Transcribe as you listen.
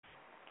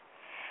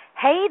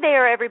Hey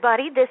there,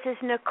 everybody. This is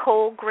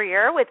Nicole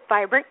Greer with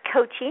Vibrant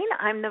Coaching.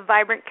 I'm the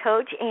Vibrant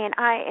Coach, and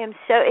I am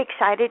so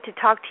excited to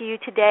talk to you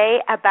today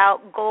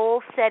about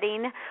Goal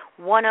Setting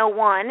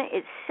 101.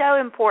 It's so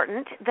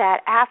important that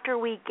after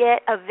we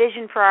get a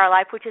vision for our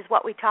life, which is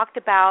what we talked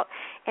about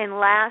in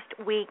last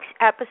week's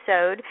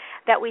episode,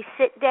 that we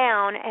sit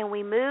down and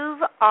we move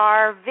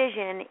our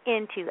vision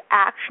into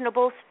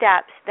actionable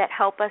steps that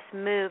help us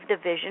move the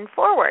vision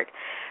forward.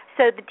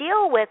 So the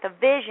deal with a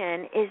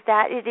vision is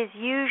that it is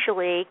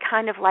usually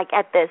kind of like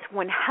at this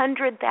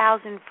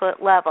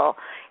 100,000-foot level.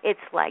 It's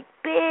like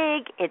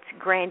big, it's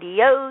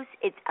grandiose,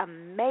 it's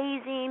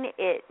amazing,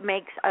 it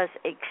makes us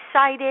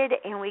excited,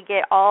 and we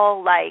get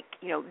all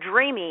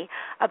dreamy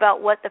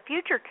about what the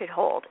future could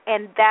hold.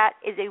 And that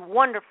is a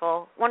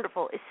wonderful,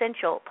 wonderful,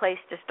 essential place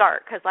to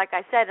start because like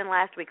I said in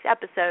last week's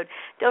episode,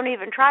 don't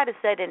even try to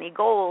set any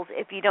goals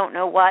if you don't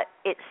know what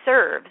it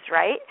serves,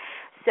 right?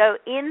 So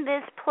in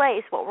this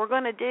place, what we're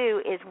going to do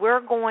is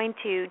we're going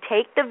to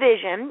take the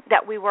vision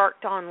that we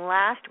worked on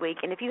last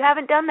week, and if you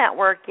haven't done that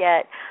work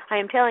yet, I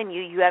am telling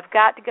you, you have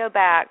got to go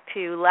back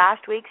to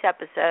last week's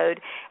episode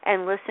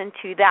and listen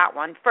to that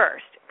one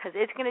first, because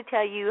it's going to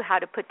tell you how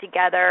to put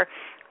together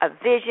a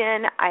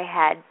vision. I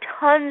had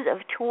tons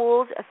of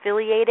tools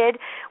affiliated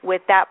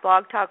with that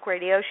Blog Talk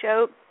Radio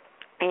show,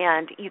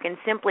 and you can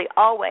simply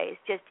always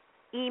just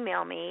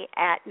email me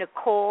at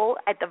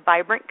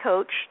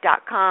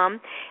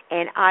nicole@thevibrantcoach.com,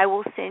 and I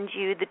will send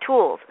you the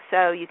tools.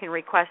 So you can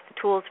request the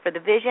tools for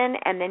the vision,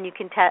 and then you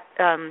can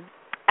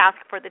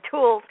ask for the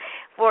tools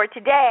for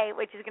today,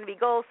 which is going to be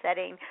Goal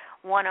Setting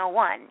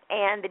 101.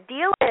 And the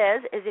deal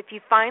is if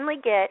you finally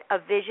get a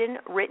vision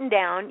written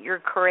down, you're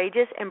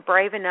courageous and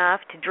brave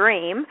enough to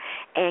dream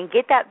and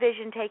get that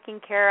vision taken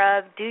care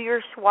of, do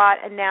your SWOT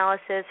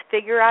analysis,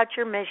 figure out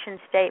your mission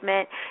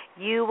statement,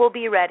 you will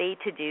be ready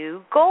to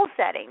do goal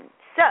setting.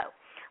 So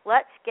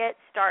let's get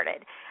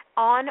started.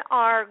 On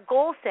our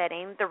goal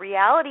setting, the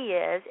reality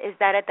is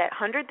that at that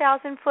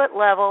 100,000-foot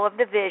level of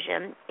the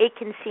vision, it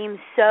can seem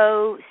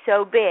so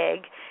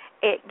big.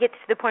 It gets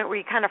to the point where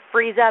you kind of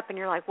freeze up and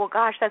you're like, well,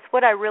 gosh, that's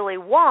what I really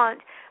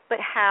want, but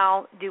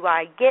how do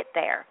I get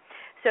there?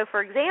 So,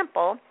 for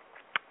example,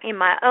 in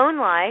my own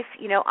life,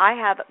 I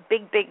have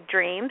big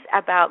dreams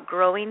about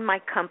growing my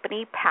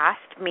company past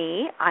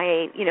me.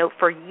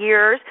 For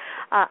years,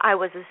 I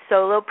was a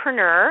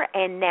solopreneur,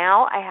 and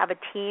now I have a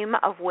team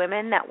of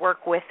women that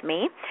work with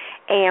me,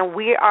 and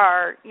we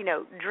are,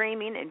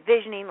 dreaming and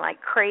visioning like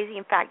crazy.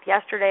 In fact,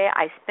 yesterday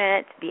I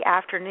spent the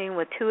afternoon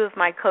with two of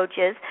my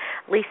coaches,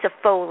 Lisa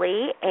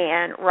Foley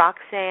and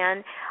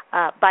Roxanne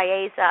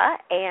Baeza,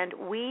 and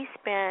we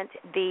spent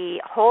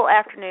the whole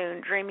afternoon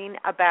dreaming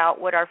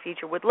about what our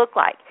future would look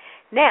like.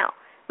 Now,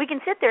 we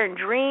can sit there and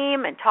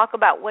dream and talk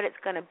about what it's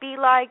going to be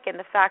like and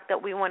the fact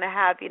that we want to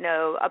have,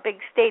 a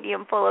big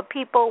stadium full of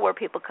people where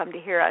people come to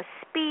hear us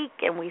speak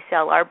and we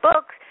sell our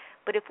books.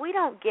 But if we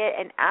don't get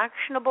an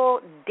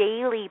actionable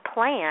daily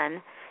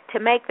plan to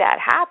make that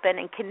happen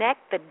and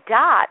connect the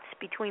dots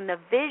between the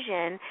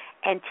vision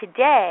and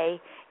today,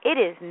 it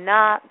is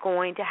not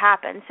going to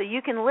happen. So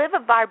you can live a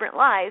vibrant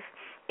life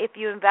if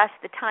you invest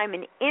the time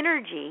and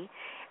energy.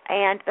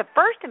 And the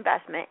first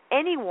investment,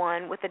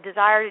 anyone with a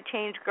desire to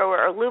change, grow,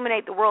 or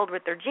illuminate the world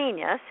with their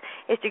genius,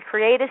 is to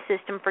create a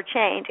system for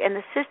change. And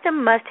the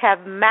system must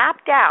have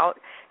mapped out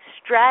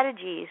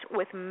strategies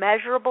with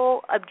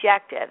measurable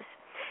objectives.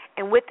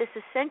 And with this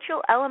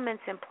essential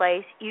elements in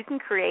place, you can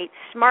create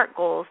SMART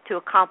goals to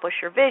accomplish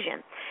your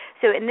vision.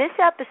 So in this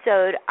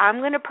episode, I'm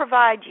going to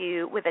provide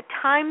you with a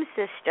time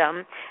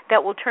system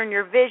that will turn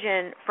your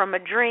vision from a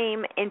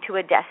dream into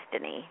a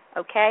destiny,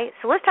 okay?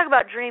 So let's talk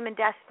about dream and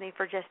destiny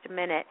for just a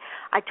minute.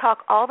 I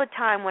talk all the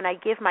time when I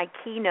give my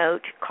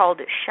keynote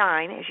called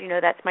Shine. As you know,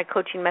 that's my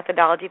coaching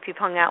methodology if you've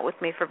hung out with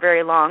me for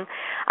very long.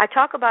 I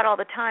talk about all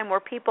the time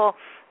where people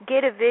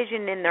get a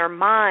vision in their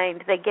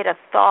mind, they get a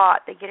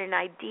thought, they get an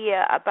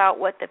idea about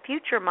what the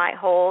future might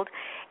hold,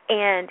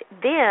 and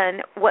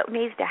then what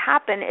needs to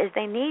happen is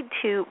they need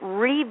to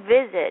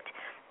revisit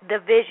the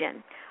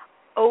vision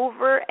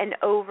over and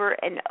over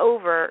and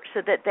over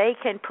so that they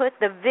can put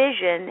the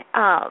vision,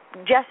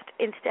 just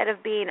instead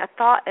of being a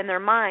thought in their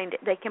mind,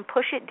 they can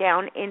push it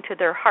down into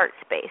their heart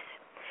space.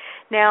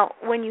 Now,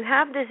 when you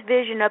have this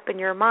vision up in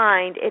your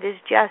mind, it is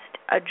just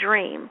a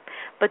dream.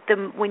 But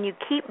when you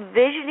keep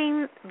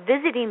visiting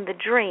the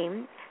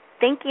dream,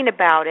 thinking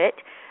about it,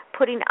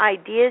 putting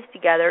ideas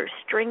together,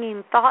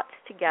 stringing thoughts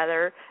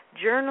together,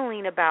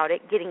 journaling about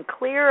it, getting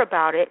clear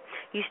about it,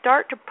 you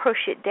start to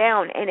push it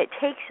down, and it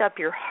takes up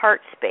your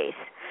heart space.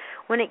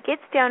 When it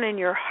gets down in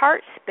your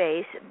heart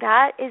space,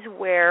 that is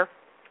where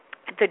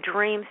the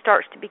dream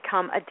starts to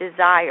become a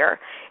desire.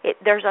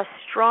 There's a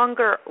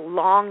stronger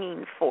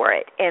longing for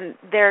it, and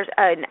there's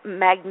a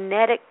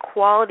magnetic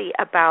quality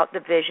about the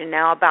vision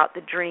now, about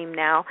the dream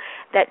now,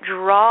 that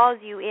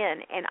draws you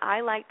in, and I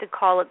like to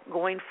call it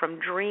going from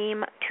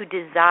dream to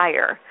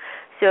desire.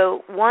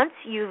 So once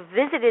you've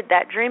visited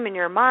that dream in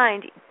your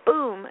mind,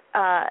 boom,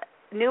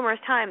 numerous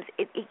times,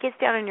 it gets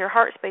down in your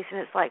heart space, and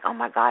it's like, oh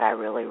my God, I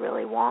really,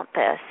 really want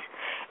this.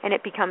 And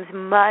it becomes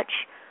much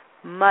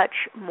much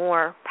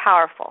more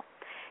powerful.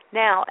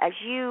 Now, as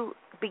you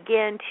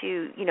begin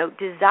to,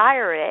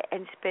 desire it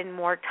and spend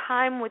more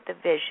time with the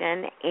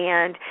vision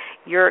and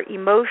your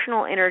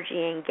emotional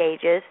energy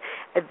engages,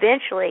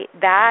 eventually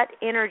that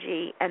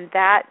energy and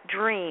that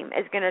dream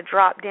is going to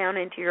drop down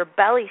into your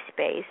belly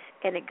space,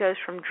 and it goes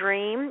from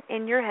dream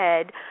in your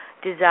head,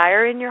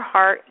 desire in your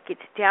heart,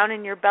 gets down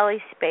in your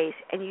belly space,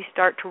 and you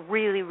start to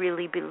really,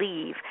 really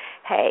believe,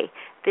 hey,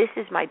 this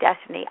is my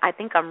destiny. I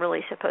think I'm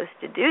really supposed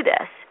to do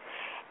this.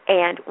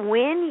 And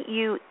when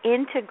you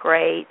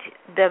integrate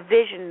the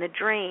vision, the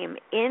dream,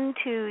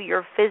 into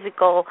your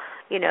physical,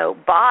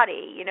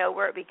 body,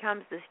 where it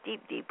becomes this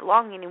deep, deep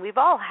longing, and we've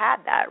all had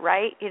that,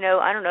 right?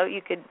 I don't know,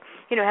 you could,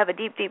 have a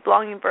deep, deep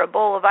longing for a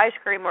bowl of ice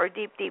cream, or a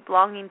deep, deep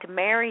longing to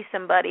marry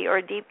somebody, or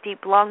a deep, deep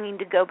longing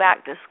to go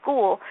back to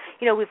school.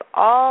 We've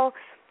all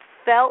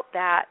felt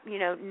that,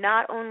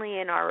 not only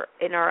in our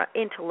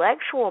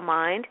intellectual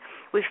mind,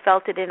 we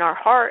felt it in our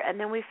heart, and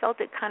then we felt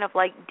it kind of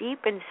like deep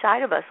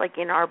inside of us, like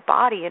in our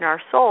body, in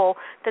our soul,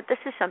 that this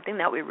is something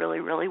that we really,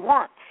 really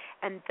want.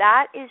 And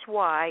that is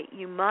why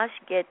you must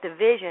get the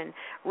vision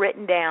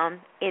written down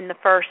in the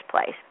first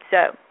place.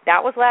 So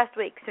that was last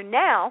week. So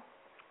now,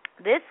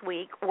 this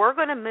week, we're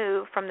going to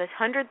move from this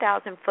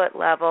 100,000-foot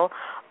level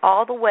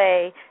all the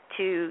way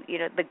to,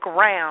 the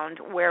ground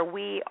where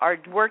we are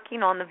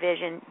working on the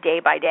vision day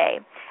by day.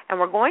 And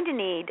we're going to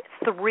need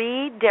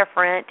 3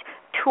 different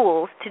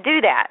tools to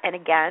do that. And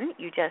again,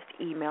 you just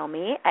email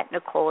me at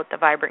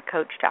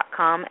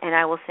Nicole@thevibrantcoach.com, and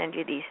I will send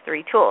you these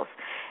 3 tools.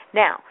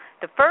 Now,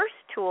 the first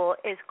tool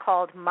is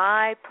called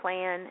My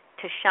Plan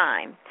to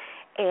Shine.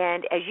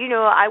 And as you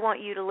know, I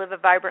want you to live a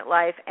vibrant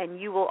life, and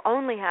you will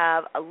only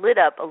have a lit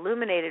up,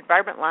 illuminated,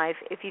 vibrant life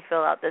if you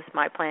fill out this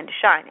My Plan to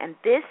Shine. And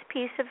this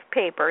piece of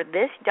paper,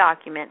 this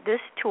document, this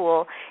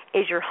tool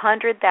is your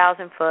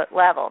 100,000-foot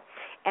level.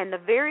 And the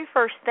very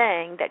first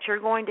thing that you're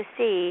going to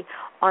see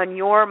on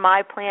your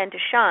My Plan to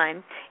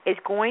Shine is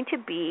going to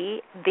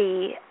be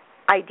the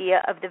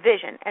idea of the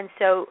vision. And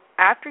so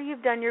after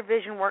you've done your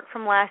vision work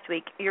from last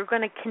week, you're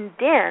going to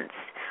condense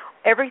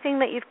everything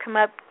that you've come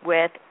up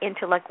with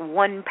into like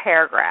one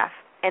paragraph.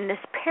 And this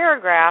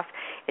paragraph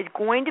is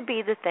going to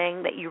be the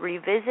thing that you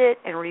revisit,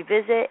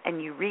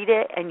 and you read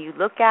it, and you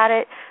look at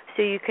it,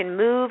 so you can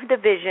move the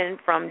vision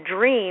from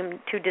dream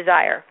to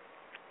desire.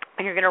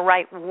 And you're going to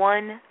write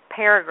one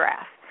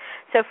paragraph.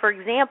 So, for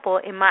example,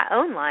 in my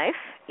own life,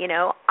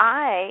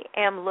 I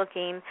am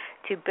looking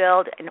to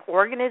build an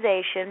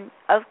organization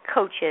of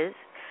coaches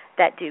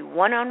that do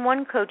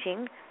one-on-one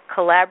coaching,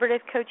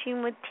 collaborative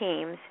coaching with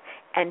teams,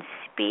 and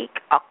speak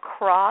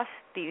across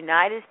the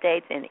United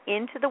States and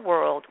into the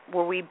world,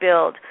 where we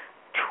build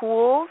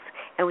tools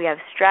and we have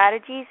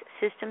strategies,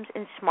 systems,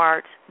 and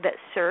smarts that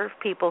serve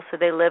people so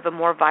they live a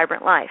more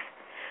vibrant life.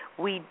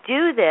 We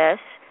do this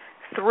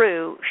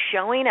through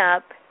showing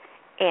up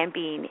and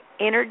being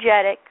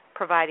energetic,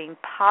 providing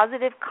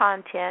positive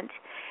content,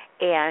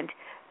 and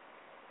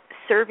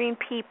serving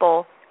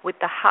people with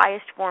the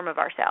highest form of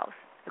ourselves.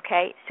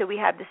 Okay? So we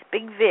have this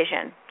big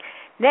vision.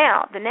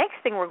 Now, the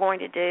next thing we're going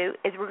to do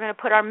is we're going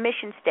to put our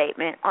mission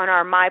statement on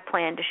our My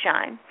Plan to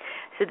Shine.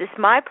 So this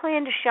My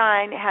Plan to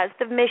Shine has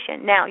the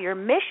mission. Now, your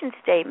mission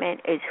statement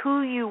is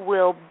who you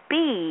will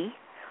be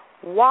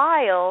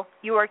while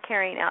you are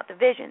carrying out the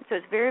vision. So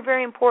it's very,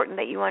 very important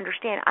that you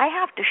understand I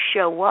have to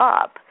show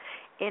up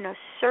in a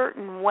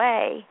certain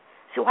way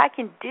so I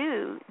can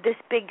do this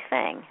big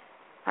thing,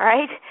 all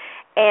right?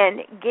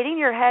 And getting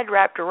your head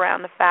wrapped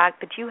around the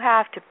fact that you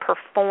have to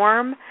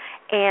perform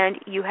and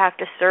you have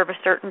to serve a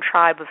certain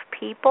tribe of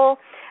people,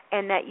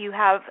 and that you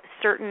have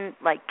certain,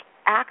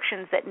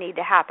 actions that need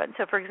to happen.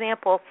 So, for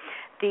example,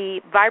 the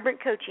Vibrant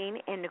Coaching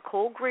and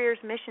Nicole Greer's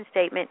mission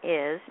statement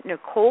is,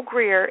 Nicole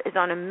Greer is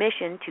on a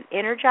mission to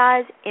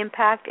energize,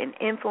 impact, and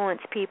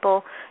influence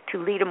people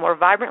to lead a more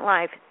vibrant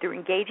life through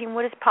engaging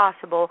what is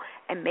possible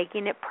and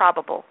making it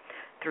probable,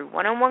 through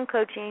one-on-one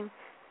coaching,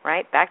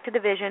 right, back to the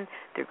vision,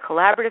 through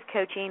collaborative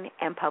coaching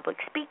and public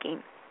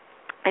speaking.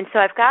 And so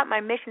I've got my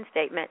mission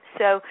statement.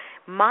 So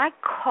my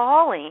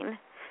calling,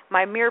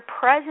 my mere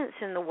presence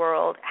in the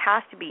world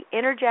has to be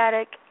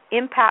energetic,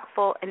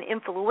 impactful, and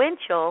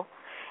influential.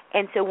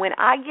 And so when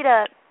I get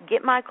up,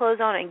 get my clothes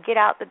on, and get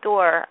out the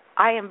door,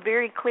 I am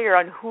very clear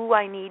on who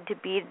I need to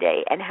be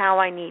today and how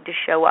I need to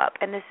show up.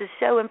 And this is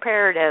so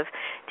imperative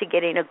to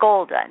getting a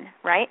goal done,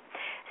 right?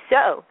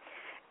 So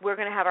we're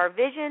going to have our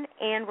vision,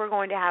 and we're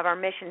going to have our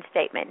mission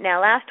statement.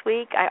 Now, last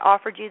week I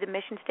offered you the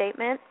mission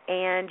statement,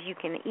 and you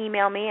can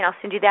email me, and I'll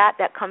send you that.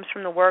 That comes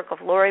from the work of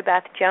Lori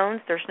Beth Jones.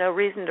 There's no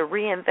reason to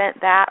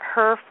reinvent that.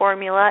 Her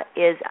formula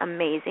is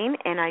amazing,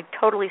 and I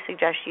totally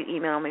suggest you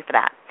email me for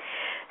that.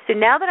 So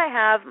now that I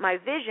have my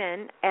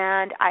vision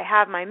and I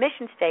have my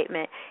mission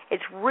statement,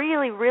 it's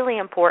really, really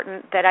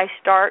important that I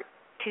start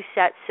to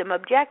set some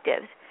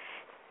objectives.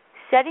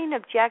 Setting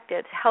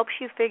objectives helps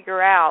you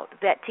figure out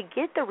that to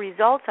get the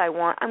results I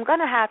want, I'm going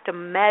to have to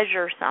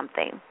measure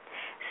something.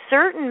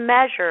 Certain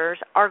measures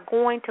are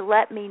going to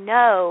let me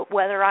know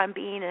whether I'm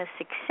being a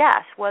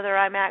success, whether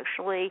I'm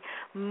actually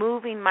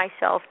moving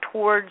myself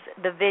towards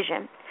the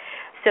vision.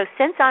 So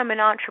since I'm an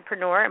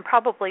entrepreneur, and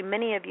probably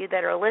many of you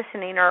that are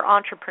listening are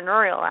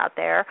entrepreneurial out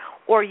there,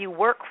 or you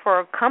work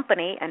for a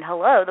company, and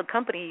hello, the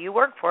company you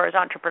work for is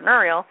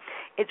entrepreneurial,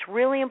 it's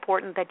really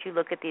important that you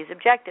look at these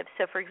objectives.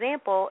 So for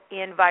example,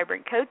 in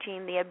Vibrant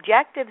Coaching, the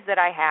objectives that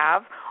I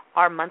have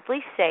are monthly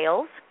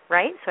sales,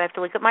 right? So I have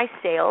to look at my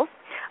sales.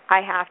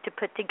 I have to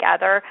put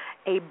together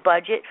a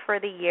budget for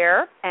the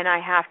year, and I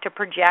have to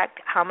project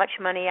how much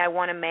money I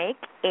want to make,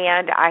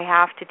 and I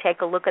have to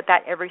take a look at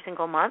that every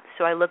single month.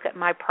 So I look at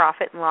my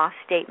profit and loss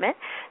statement,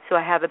 so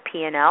I have a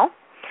P&L.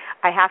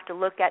 I have to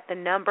look at the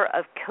number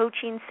of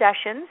coaching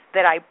sessions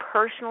that I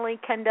personally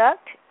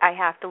conduct. I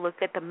have to look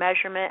at the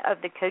measurement of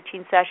the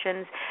coaching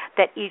sessions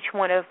that each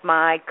one of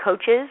my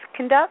coaches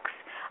conducts.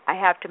 I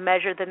have to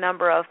measure the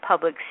number of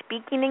public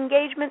speaking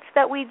engagements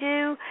that we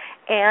do,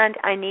 and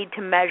I need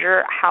to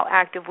measure how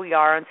active we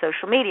are on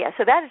social media.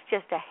 So that is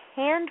just a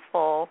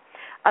handful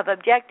of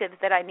objectives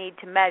that I need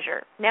to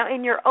measure. Now,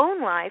 in your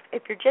own life,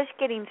 if you're just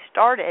getting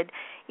started,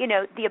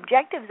 the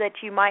objectives that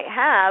you might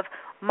have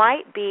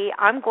might be,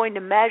 I'm going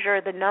to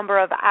measure the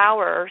number of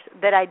hours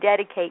that I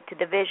dedicate to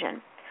the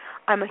vision.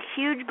 I'm a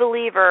huge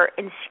believer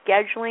in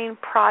scheduling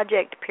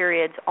project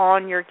periods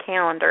on your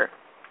calendar.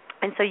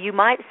 And so you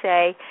might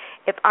say,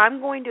 if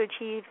I'm going to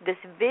achieve this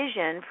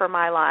vision for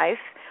my life,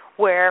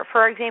 where,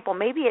 for example,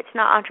 maybe it's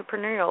not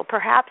entrepreneurial,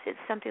 perhaps it's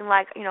something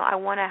like,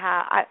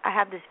 I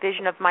have this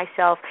vision of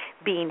myself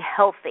being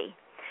healthy.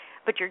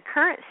 But your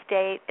current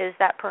state is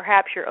that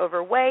perhaps you're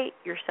overweight,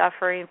 you're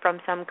suffering from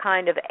some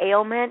kind of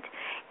ailment,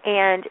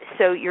 and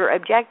so your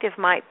objective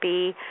might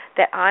be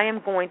that I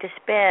am going to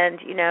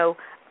spend,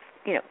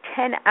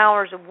 10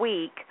 hours a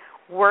week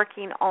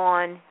working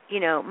on,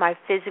 my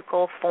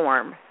physical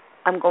form.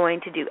 I'm going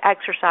to do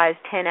exercise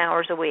 10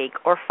 hours a week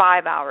or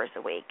 5 hours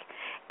a week.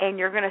 And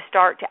you're going to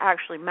start to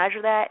actually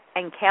measure that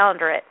and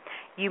calendar it.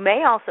 You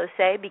may also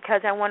say,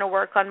 because I want to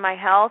work on my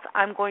health,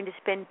 I'm going to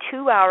spend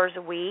 2 hours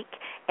a week,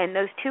 and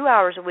those 2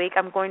 hours a week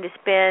I'm going to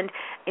spend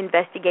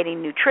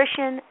investigating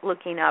nutrition,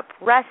 looking up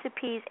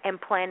recipes, and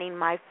planning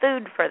my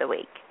food for the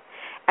week.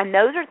 And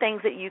those are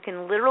things that you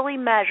can literally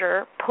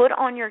measure, put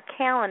on your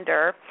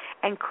calendar,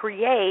 and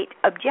create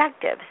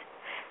objectives.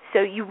 So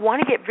you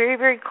want to get very,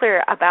 very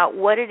clear about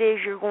what it is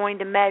you're going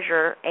to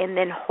measure and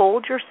then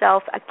hold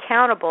yourself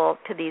accountable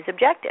to these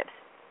objectives.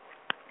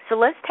 So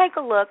let's take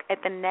a look at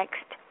the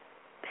next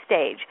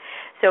stage.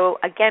 So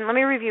again, let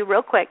me review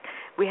real quick.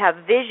 We have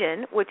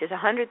vision, which is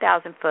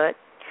 100,000 foot.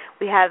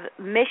 We have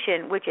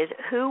mission, which is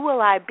who will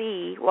I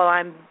be while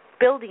I'm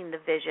building the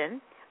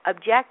vision.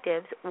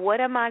 Objectives, what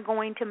am I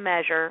going to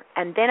measure?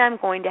 And then I'm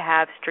going to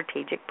have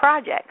strategic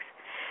projects.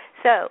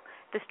 So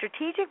the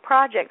strategic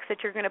projects that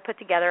you're going to put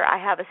together,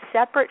 I have a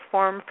separate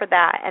form for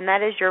that, and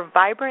that is your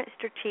Vibrant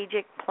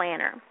Strategic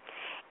Planner.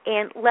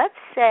 And let's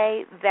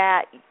say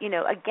that,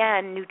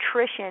 again,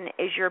 nutrition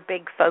is your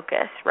big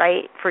focus,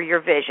 right, for your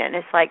vision.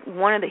 It's like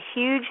one of the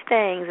huge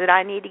things that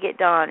I need to get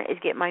done is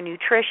get my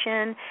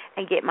nutrition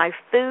and get my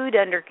food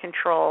under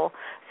control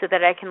so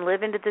that I can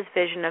live into this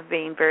vision of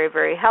being very,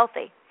 very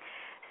healthy.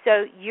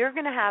 So you're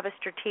going to have a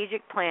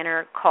strategic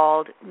planner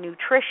called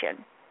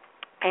Nutrition.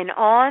 And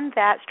on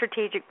that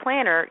strategic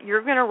planner,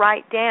 you're going to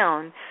write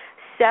down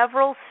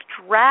several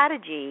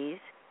strategies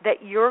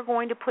that you're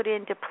going to put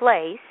into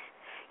place.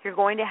 You're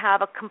going to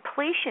have a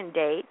completion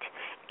date,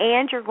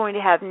 and you're going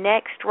to have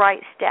next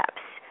right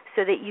steps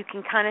so that you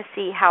can kind of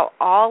see how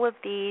all of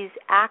these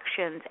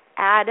actions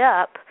add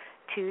up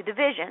to the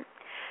vision.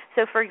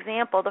 So, for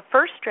example, the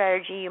first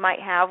strategy you might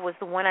have was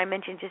the one I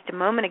mentioned just a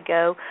moment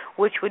ago,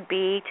 which would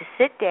be to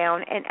sit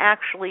down and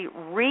actually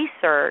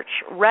research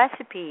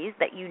recipes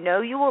that you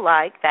know you will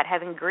like, that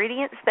have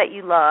ingredients that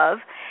you love,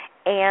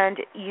 and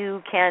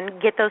you can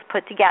get those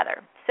put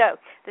together. So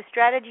the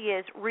strategy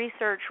is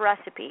research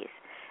recipes.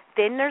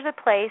 Then there's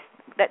a place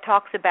that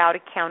talks about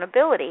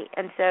accountability.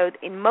 And so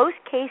in most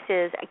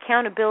cases,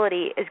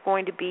 accountability is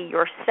going to be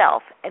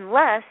yourself,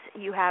 unless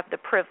you have the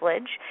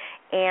privilege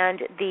and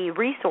the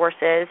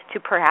resources to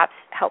perhaps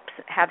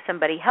have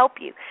somebody help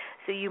you.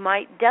 So you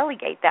might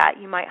delegate that.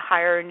 You might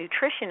hire a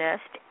nutritionist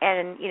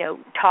and,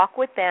 talk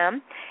with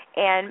them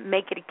and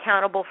make it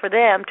accountable for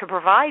them to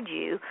provide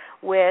you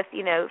with,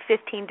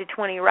 15 to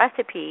 20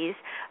 recipes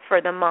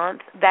for the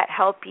month that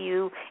help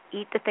you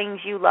eat the things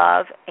you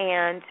love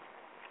and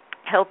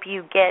help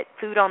you get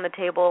food on the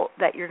table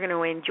that you're going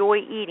to enjoy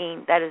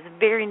eating that is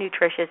very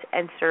nutritious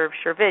and serves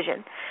your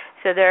vision.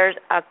 So there's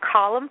a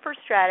column for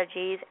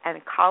strategies and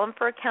a column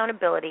for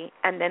accountability,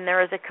 and then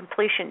there is a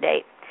completion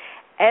date.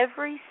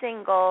 Every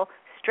single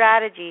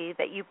strategy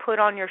that you put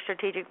on your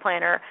strategic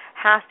planner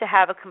has to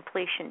have a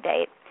completion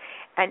date.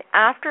 And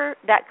after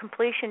that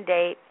completion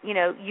date,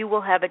 you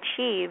will have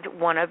achieved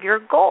one of your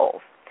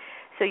goals.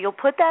 So you'll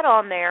put that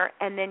on there,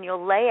 and then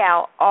you'll lay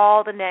out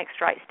all the next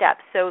right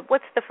steps. So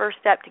what's the first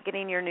step to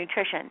getting your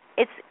nutrition?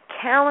 It's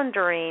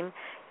calendaring,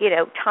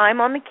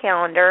 time on the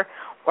calendar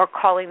or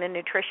calling the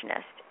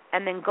nutritionist,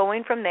 and then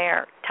going from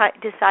there,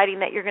 deciding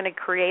that you're going to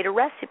create a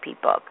recipe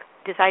book.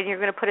 deciding you're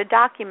going to put a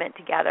document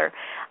together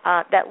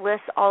that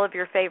lists all of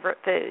your favorite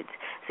foods.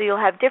 So you'll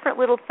have different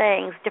little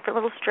things, different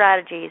little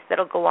strategies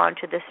that'll go on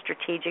to this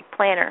strategic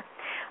planner.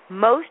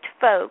 Most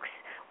folks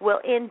will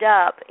end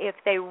up, if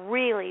they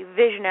really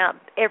vision out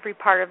every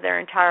part of their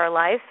entire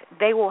life,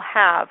 they will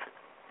have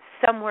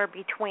somewhere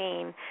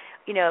between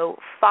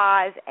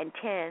 5 and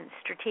 10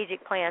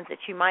 strategic plans that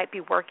you might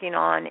be working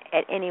on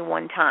at any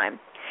one time.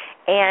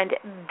 And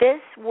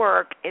this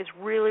work is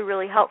really,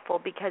 really helpful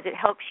because it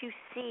helps you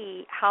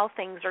see how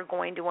things are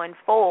going to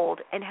unfold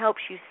and helps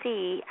you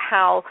see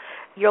how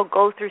you'll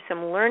go through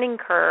some learning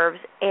curves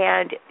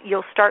and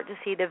you'll start to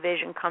see the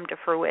vision come to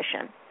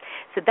fruition.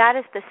 So that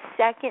is the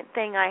second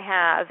thing I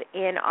have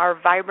in our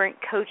Vibrant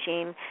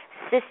Coaching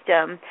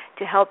system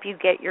to help you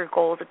get your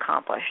goals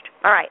accomplished.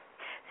 All right.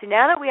 So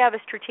now that we have a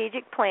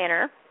strategic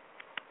planner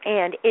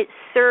and it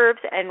serves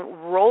and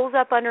rolls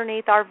up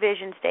underneath our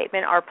vision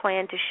statement, our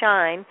plan to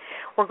shine,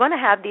 we're going to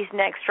have these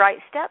next right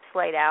steps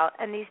laid out,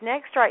 and these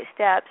next right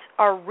steps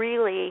are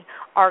really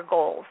our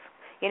goals.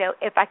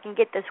 If I can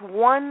get this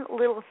one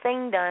little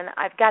thing done,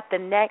 I've got the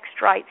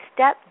next right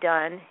step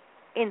done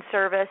in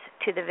service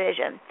to the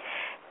vision.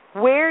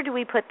 Where do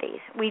we put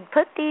these? We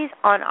put these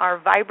on our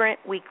Vibrant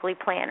Weekly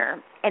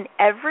Planner, and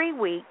every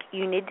week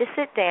you need to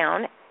sit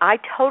down. I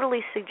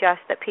totally suggest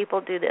that people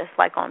do this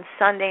like on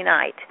Sunday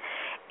night.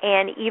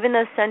 And even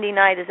though Sunday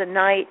night is a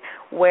night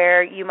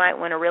where you might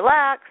want to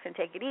relax and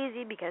take it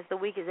easy because the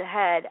week is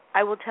ahead,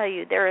 I will tell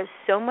you there is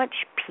so much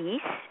peace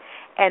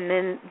and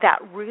then that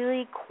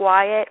really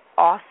quiet,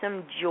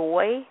 awesome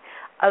joy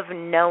of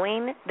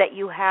knowing that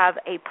you have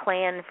a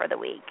plan for the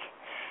week.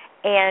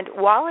 And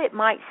while it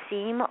might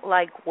seem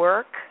like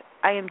work,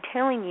 I am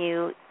telling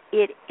you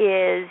it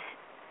is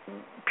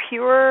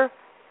pure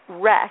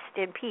rest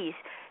and peace,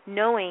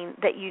 knowing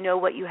that you know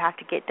what you have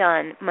to get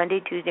done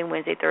Monday, Tuesday,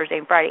 Wednesday, Thursday,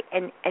 and Friday,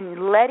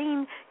 and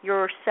letting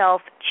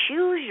yourself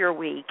choose your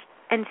week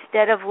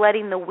instead of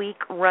letting the week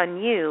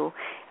run you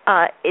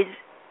is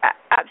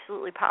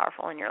absolutely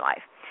powerful in your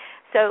life.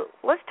 So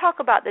let's talk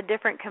about the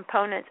different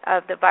components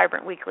of the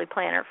Vibrant Weekly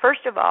Planner.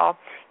 First of all,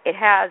 it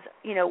has,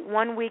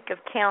 1 week of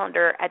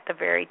calendar at the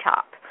very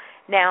top.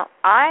 Now,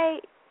 I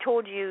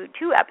told you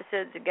 2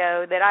 episodes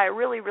ago that I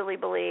really, really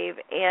believe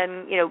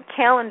in,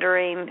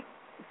 calendaring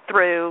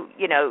through,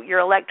 your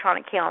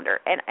electronic calendar.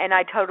 And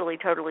I totally,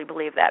 totally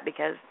believe that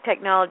because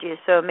technology is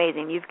so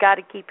amazing. You've got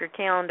to keep your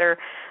calendar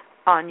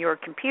on your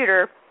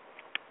computer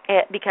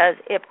because,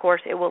 of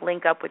course, it will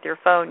link up with your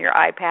phone, your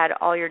iPad,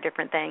 all your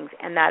different things,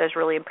 and that is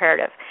really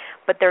imperative.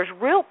 But there's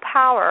real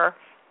power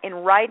in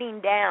writing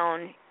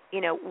down,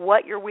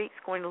 what your week's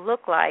going to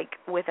look like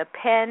with a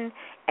pen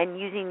and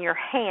using your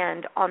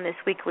hand on this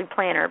weekly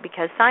planner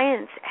because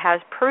science has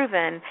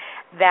proven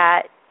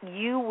that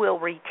you will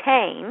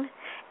retain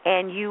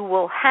and you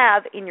will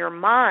have in your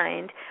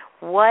mind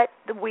what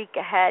the week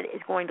ahead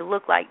is going to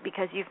look like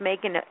because you've made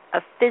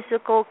a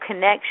physical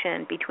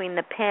connection between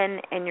the pen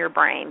and your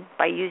brain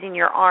by using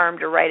your arm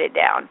to write it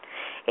down.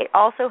 It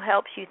also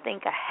helps you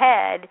think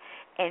ahead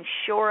and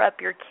shore up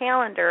your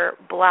calendar,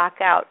 block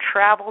out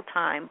travel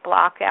time,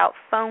 block out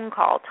phone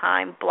call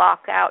time,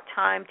 block out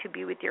time to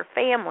be with your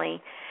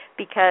family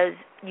because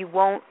you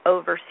won't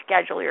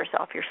overschedule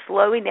yourself. You're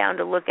slowing down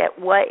to look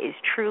at what is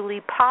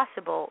truly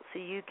possible so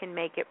you can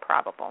make it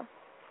probable.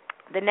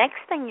 The next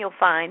thing you'll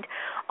find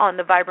on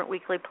the Vibrant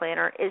Weekly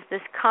Planner is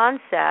this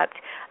concept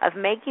of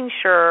making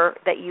sure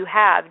that you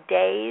have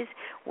days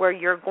where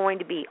you're going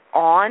to be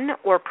on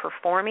or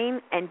performing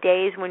and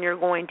days when you're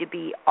going to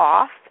be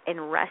off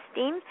and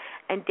resting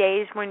and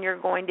days when you're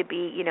going to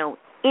be,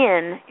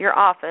 in your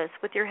office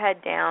with your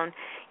head down,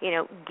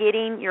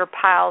 getting your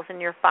piles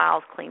and your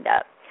files cleaned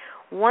up.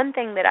 One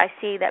thing that I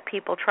see that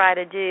people try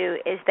to do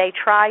is they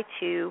try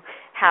to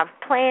have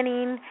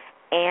planning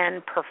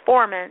and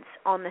performance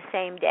on the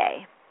same day.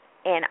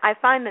 And I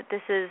find that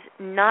this is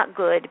not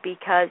good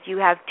because you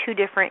have 2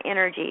 different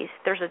energies.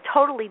 There's a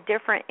totally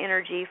different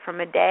energy from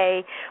a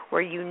day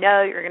where you're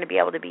going to be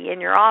able to be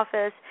in your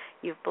office,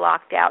 you've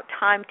blocked out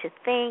time to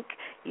think,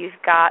 you've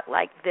got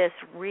like this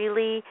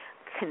really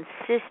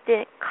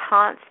consistent,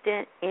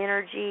 constant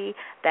energy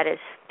that is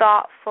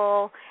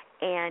thoughtful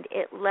and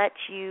it lets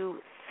you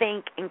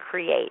think and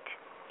create.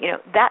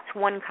 That's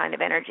one kind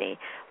of energy.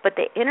 But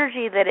the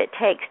energy that it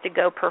takes to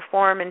go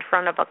perform in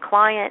front of a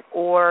client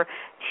or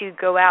to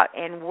go out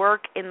and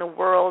work in the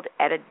world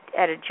at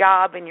a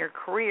job in your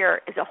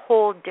career is a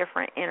whole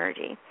different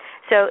energy.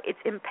 So it's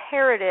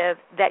imperative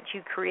that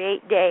you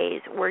create days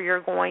where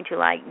you're going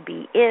to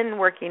be in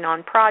working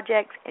on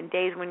projects and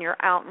days when you're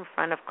out in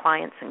front of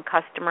clients and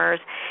customers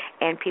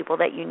and people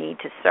that you need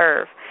to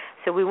serve.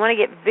 So we want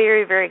to get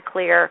very, very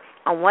clear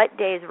on what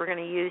days we're going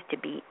to use to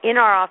be in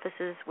our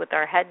offices with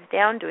our heads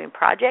down doing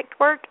project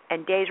work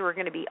and days we're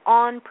going to be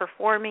on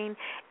performing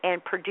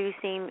and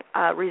producing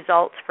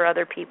results for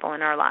other people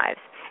in our lives.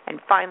 And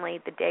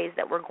finally, the days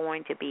that we're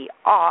going to be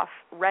off,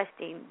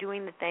 resting,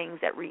 doing the things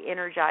that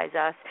re-energize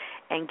us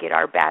and get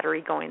our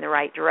battery going the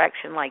right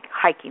direction, like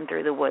hiking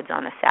through the woods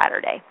on a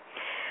Saturday.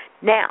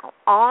 Now,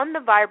 on the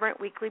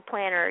Vibrant Weekly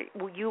Planner,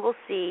 you will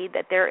see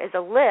that there is a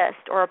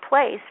list or a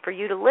place for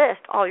you to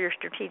list all your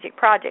strategic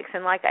projects.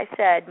 And like I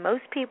said,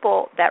 most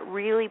people that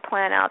really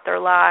plan out their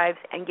lives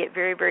and get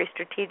very, very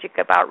strategic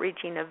about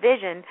reaching a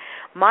vision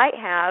might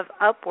have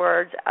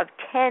upwards of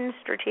 10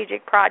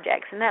 strategic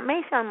projects. And that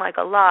may sound like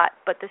a lot,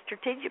 but the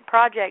strategic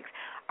projects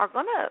are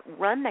going to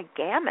run the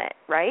gamut,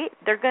 right?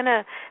 They're going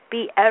to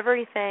be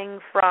everything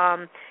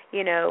from,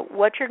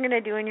 what you're going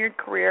to do in your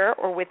career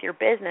or with your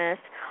business,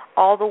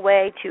 all the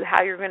way to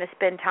how you're going to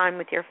spend time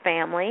with your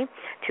family,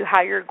 to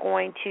how you're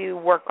going to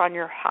work on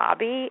your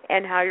hobby,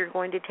 and how you're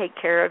going to take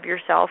care of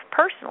yourself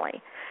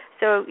personally.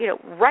 So,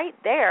 right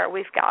there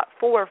we've got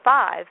 4 or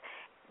 5,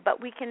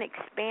 but we can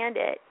expand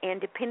it, and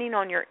depending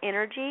on your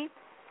energy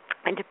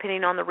and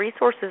depending on the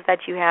resources that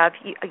you have,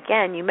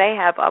 you may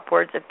have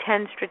upwards of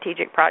 10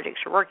 strategic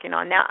projects you're working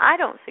on. Now, I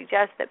don't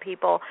suggest that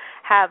people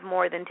have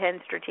more than 10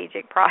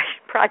 strategic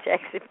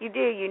projects. If you do,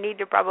 you need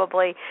to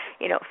probably,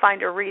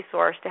 find a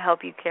resource to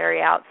help you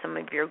carry out some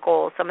of your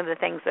goals, some of the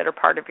things that are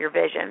part of your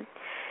vision.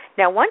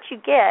 Now, once you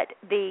get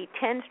the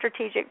 10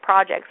 strategic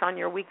projects on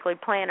your weekly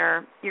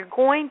planner, you're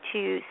going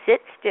to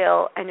sit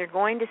still and you're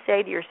going to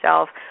say to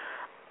yourself,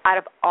 out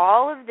of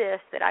all of this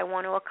that I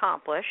want to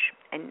accomplish,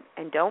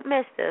 and don't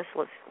miss this,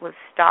 let's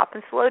stop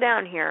and slow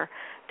down here,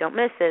 don't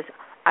miss this,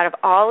 out of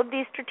all of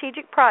these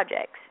strategic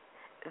projects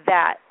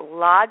that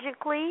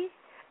logically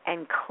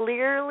and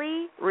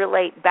clearly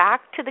relate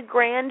back to the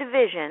grand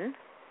vision,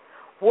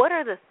 what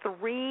are the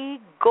 3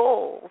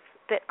 goals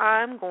that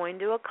I'm going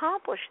to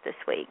accomplish this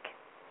week?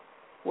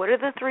 What are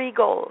the 3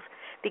 goals?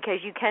 Because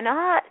you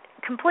cannot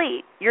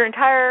complete your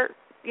entire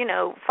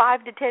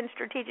 5 to 10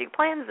 strategic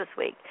plans this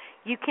week.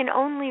 You can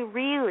only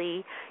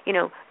really,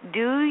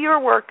 do your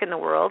work in the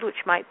world, which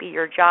might be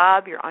your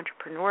job, your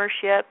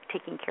entrepreneurship,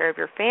 taking care of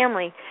your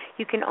family.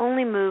 You can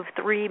only move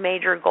 3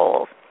 major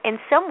goals. And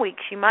some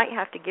weeks you might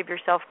have to give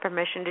yourself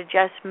permission to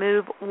just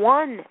move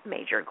 1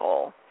 major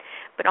goal.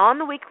 But on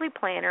the weekly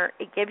planner,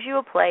 it gives you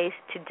a place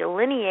to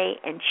delineate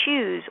and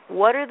choose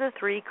what are the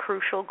 3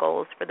 crucial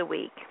goals for the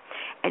week.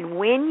 And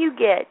when you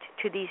get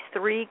to these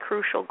 3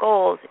 crucial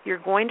goals, you're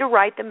going to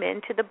write them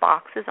into the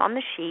boxes on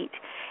the sheet,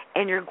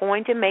 and you're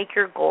going to make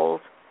your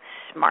goals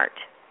SMART.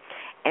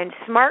 And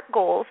SMART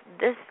goals,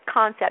 this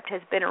concept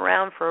has been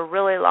around for a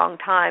really long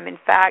time. In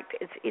fact,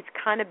 it's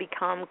kind of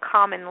become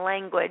common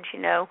language.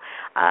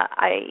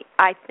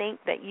 I think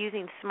that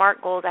using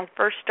SMART goals, I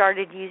first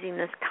started using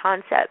this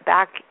concept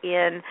back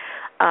in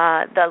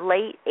the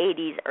late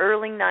 80s,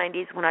 early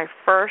 90s, when I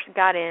first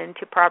got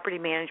into property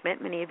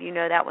management. Many of you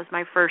know that was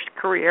my first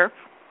career.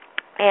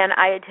 And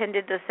I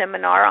attended a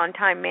seminar on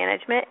time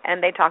management,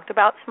 and they talked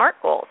about SMART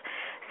goals.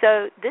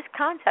 So this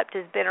concept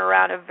has been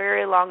around a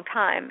very long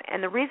time,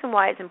 and the reason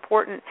why it's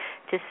important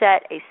to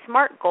set a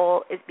SMART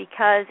goal is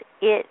because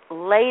it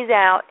lays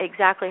out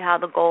exactly how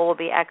the goal will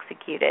be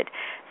executed.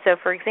 So,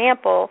 for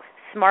example,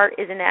 SMART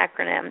is an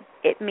acronym.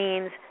 It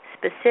means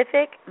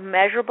specific,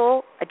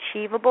 measurable,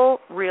 achievable,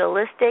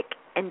 realistic,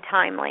 and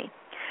timely.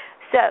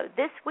 So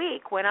this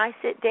week, when I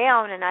sit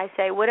down and I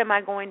say, what am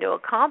I going to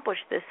accomplish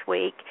this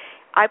week,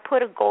 I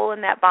put a goal in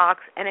that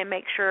box and I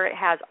make sure it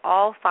has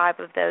all 5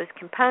 of those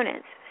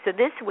components. So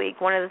this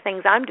week, one of the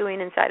things I'm doing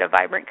inside of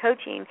Vibrant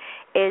Coaching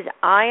is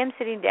I am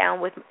sitting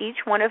down with each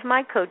one of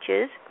my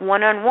coaches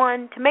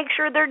one-on-one to make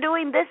sure they're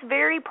doing this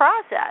very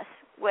process,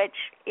 which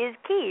is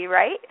key,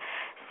 right?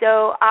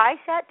 So I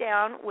sat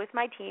down with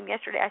my team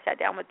yesterday. I sat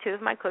down with 2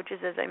 of my coaches,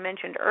 as I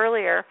mentioned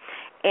earlier,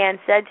 and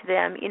said to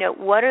them,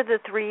 what are the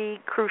 3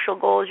 crucial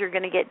goals you're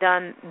going to get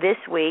done this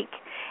week?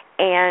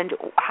 And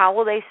how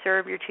will they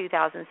serve your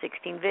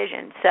 2016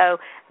 vision? So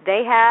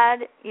they had,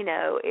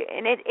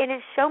 and it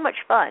is so much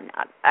fun.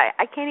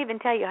 I can't even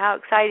tell you how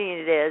exciting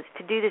it is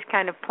to do this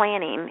kind of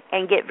planning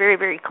and get very,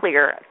 very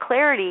clear.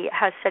 Clarity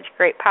has such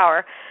great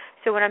power.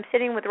 So when I'm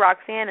sitting with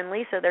Roxanne and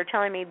Lisa, they're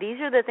telling me these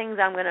are the things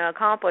I'm going to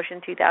accomplish in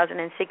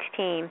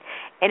 2016,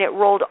 and it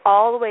rolled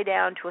all the way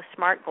down to a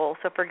SMART goal.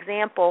 So, for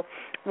example,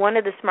 one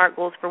of the SMART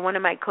goals for one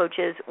of my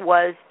coaches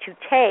was to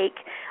take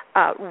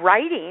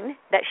writing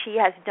that she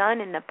has done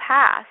in the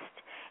past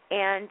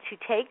and to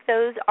take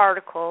those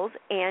articles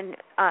and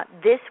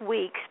this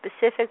week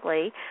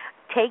specifically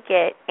take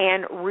it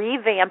and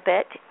revamp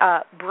it,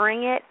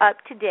 bring it up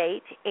to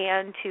date,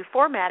 and to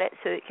format it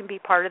so it can be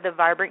part of the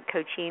Vibrant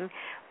Coaching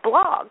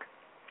blog.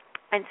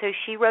 And so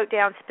she wrote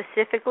down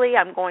specifically,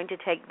 I'm going to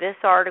take this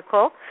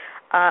article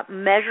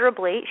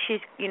measurably.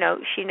 She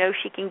knows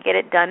she can get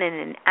it done in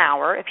an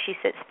hour if she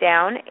sits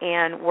down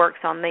and works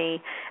on the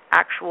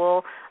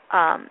actual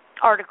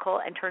article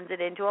and turns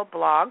it into a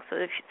blog. So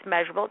if it's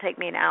measurable, it'll take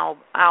me an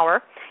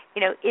hour.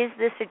 Is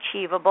this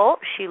achievable?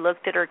 She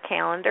looked at her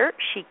calendar.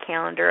 She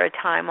calendared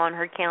a time on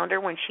her calendar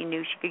when she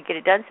knew she could get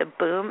it done. So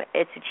boom,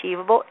 it's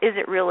achievable. Is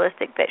it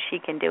realistic that she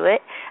can do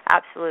it?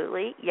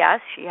 Absolutely. Yes,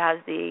 she has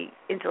the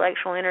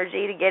intellectual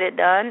energy to get it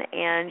done,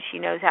 and she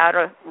knows how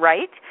to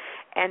write.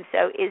 And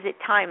so is it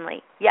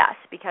timely? Yes,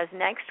 because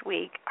next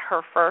week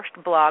her first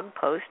blog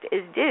post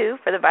is due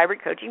for the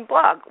Vibrant Coaching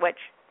blog, which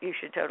you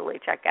should totally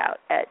check out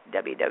at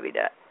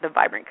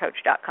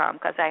www.thevibrantcoach.com,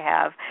 because I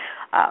have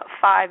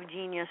 5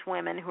 genius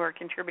women who are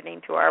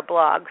contributing to our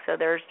blog. So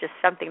there's just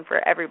something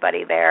for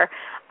everybody there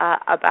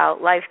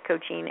about life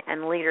coaching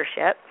and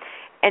leadership.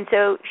 And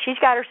so she's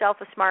got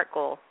herself a SMART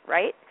goal,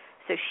 right?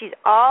 So she's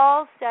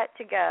all set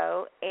to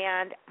go,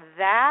 and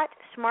that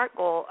SMART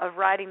goal of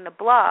writing the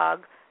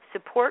blog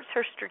supports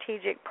her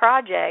strategic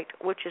project,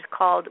 which is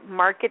called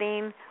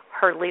Marketing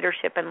Her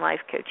Leadership and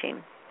Life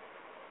Coaching.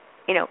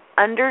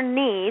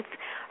 Underneath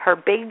her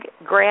big,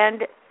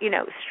 grand,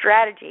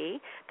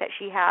 strategy that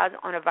she has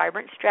on a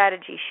Vibrant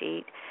strategy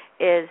sheet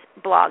is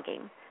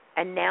blogging.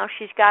 And now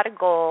she's got a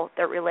goal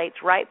that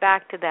relates right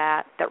back to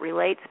that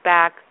relates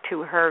back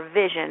to her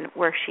vision,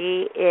 where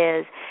she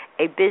is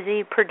a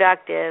busy,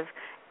 productive,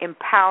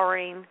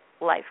 empowering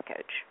life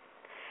coach.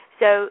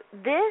 So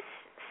this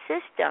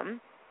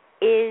system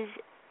is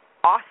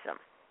awesome.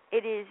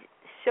 It is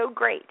so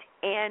great.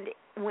 And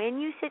when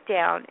you sit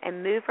down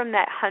and move from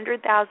that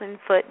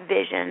 100,000-foot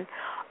vision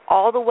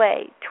all the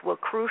way to a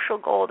crucial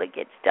goal that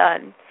gets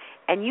done,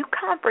 and you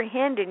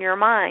comprehend in your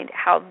mind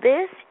how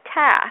this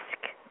task,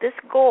 this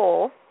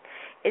goal,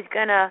 is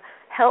going to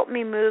help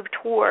me move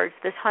towards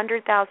this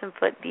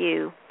 100,000-foot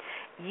view,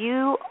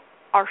 you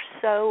are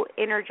so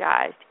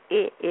energized.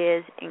 It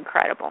is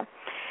incredible.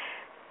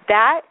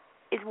 That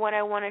is what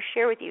I want to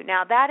share with you.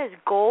 Now, that is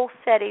Goal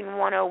Setting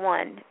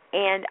 101,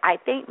 and I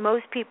think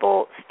most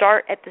people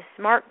start at the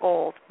SMART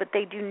goals, but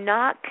they do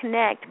not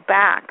connect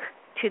back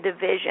to the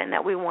vision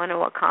that we want to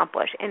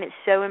accomplish, and it's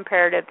so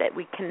imperative that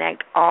we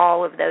connect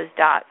all of those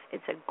dots.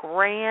 It's a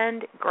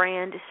grand,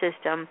 grand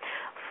system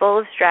full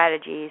of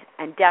strategies,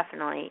 and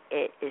definitely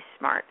it is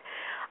SMART.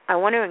 I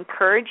want to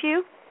encourage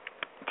you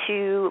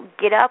to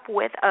get up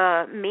with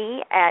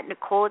me at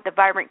Nicole at The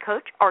Vibrant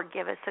Coach, or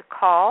give us a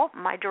call.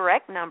 My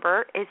direct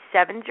number is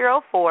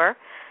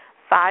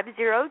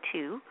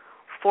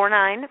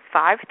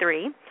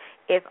 704-502-4953.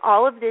 If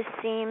all of this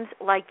seems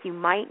like you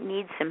might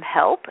need some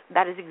help,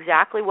 that is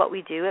exactly what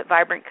we do at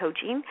Vibrant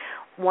Coaching.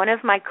 One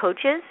of my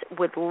coaches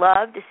would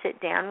love to sit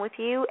down with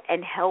you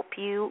and help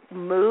you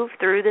move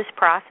through this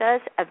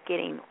process of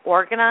getting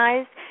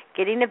organized,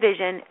 getting a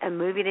vision, and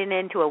moving it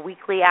into a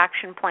weekly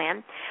action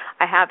plan.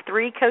 I have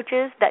 3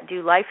 coaches that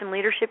do life and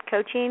leadership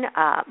coaching.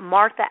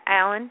 Martha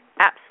Allen,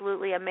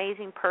 absolutely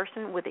amazing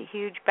person with a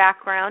huge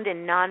background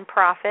in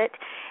nonprofit,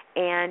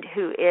 and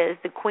who is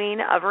the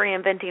queen of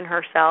reinventing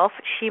herself.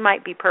 She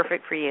might be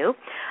perfect for you.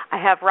 I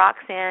have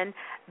Roxanne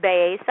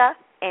Baeza,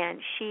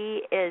 and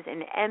she is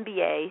an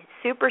MBA,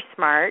 super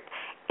smart,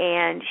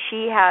 and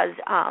she has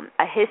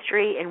a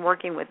history in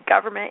working with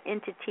government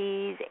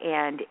entities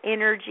and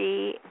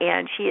energy,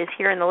 and she is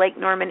here in the Lake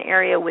Norman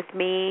area with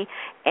me,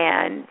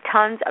 and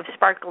tons of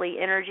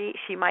sparkly energy.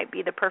 She might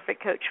be the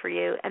perfect coach for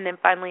you. And then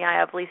finally I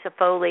have Lisa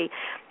Foley,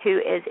 who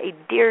is a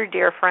dear,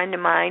 dear friend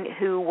of mine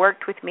who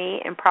worked with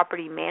me in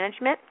property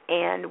management,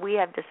 and we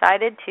have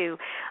decided to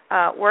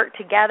work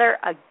together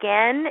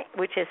again,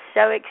 which is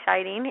so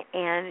exciting.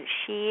 And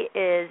she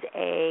is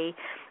a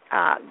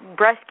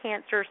breast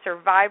cancer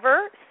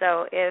survivor,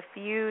 so if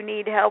you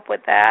need help with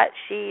that,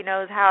 she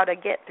knows how to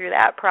get through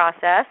that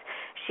process.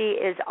 She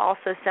is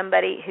also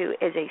somebody who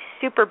is a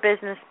super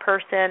business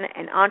person,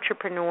 an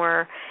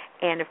entrepreneur,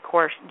 and of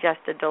course just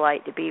a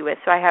delight to be with.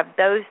 So I have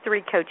those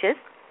 3 coaches.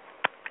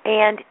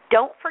 And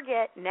don't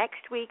forget,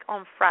 next week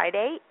on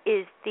Friday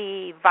is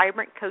the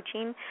Vibrant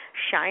Coaching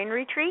Shine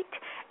Retreat,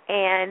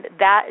 and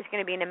that is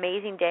going to be an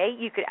amazing day.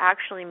 You could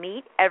actually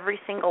meet every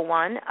single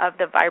one of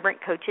the Vibrant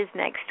coaches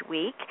next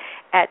week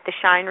at the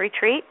Shine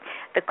Retreat.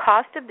 The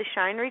cost of the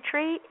Shine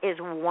Retreat is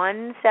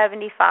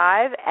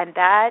 $175, and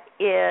that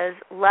is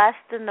less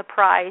than the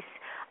price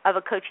of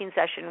a coaching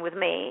session with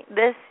me.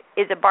 This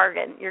is a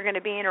bargain. You're going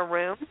to be in a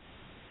room.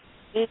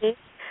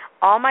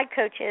 All my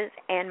coaches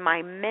and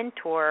my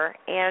mentor,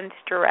 Ann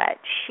Starrett.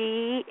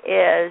 She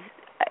is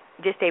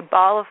just a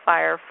ball of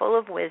fire, full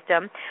of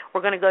wisdom.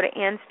 We're going to go to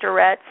Ann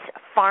Starrett's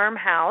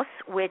farmhouse,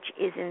 which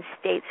is in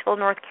Statesville,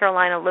 North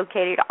Carolina,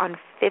 located on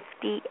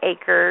 50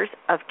 acres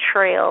of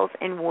trails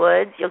and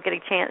woods. You'll get a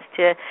chance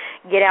to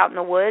get out in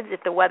the woods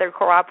if the weather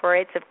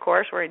cooperates. Of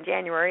course, we're in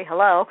January.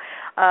 Hello.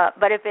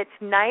 But if it's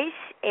nice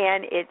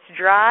and it's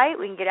dry,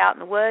 we can get out in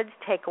the woods,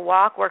 take a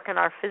walk, work on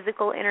our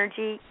physical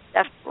energy,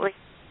 definitely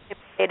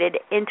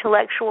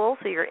intellectual,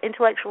 so your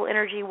intellectual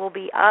energy will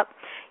be up.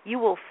 You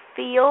will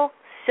feel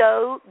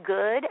so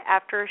good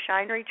after a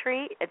Shine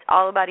Retreat. It's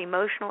all about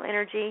emotional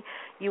energy.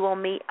 You will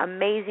meet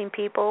amazing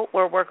people.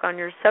 We'll work on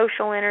your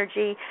social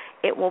energy.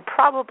 It will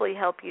probably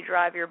help you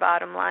drive your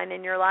bottom line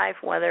in your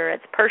life, whether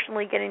it's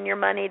personally getting your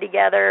money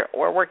together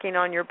or working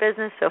on your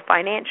business. So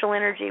financial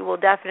energy will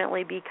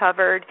definitely be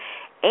covered.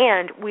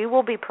 And we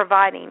will be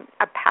providing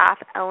a Path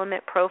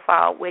Element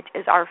Profile, which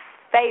is our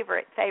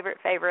favorite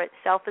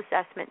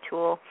self-assessment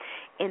tool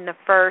in the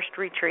first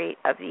retreat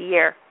of the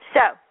year.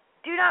 So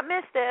do not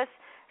miss this.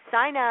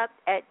 Sign up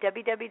at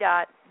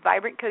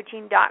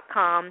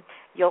www.vibrantcoaching.com.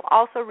 You'll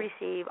also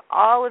receive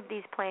all of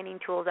these planning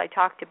tools I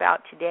talked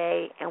about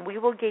today, and we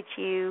will get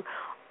you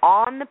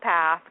on the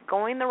path,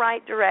 going the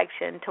right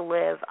direction to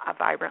live a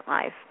vibrant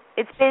life.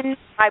 It's been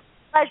my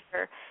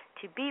pleasure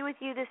to be with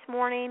you this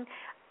morning.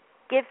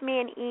 Give me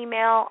an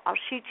email. I'll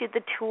shoot you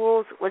the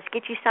tools. Let's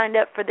get you signed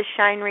up for the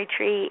Shine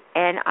Retreat,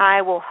 and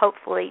I will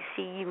hopefully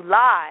see you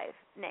live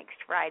next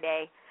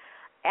Friday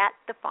at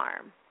the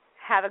farm.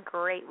 Have a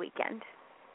great weekend.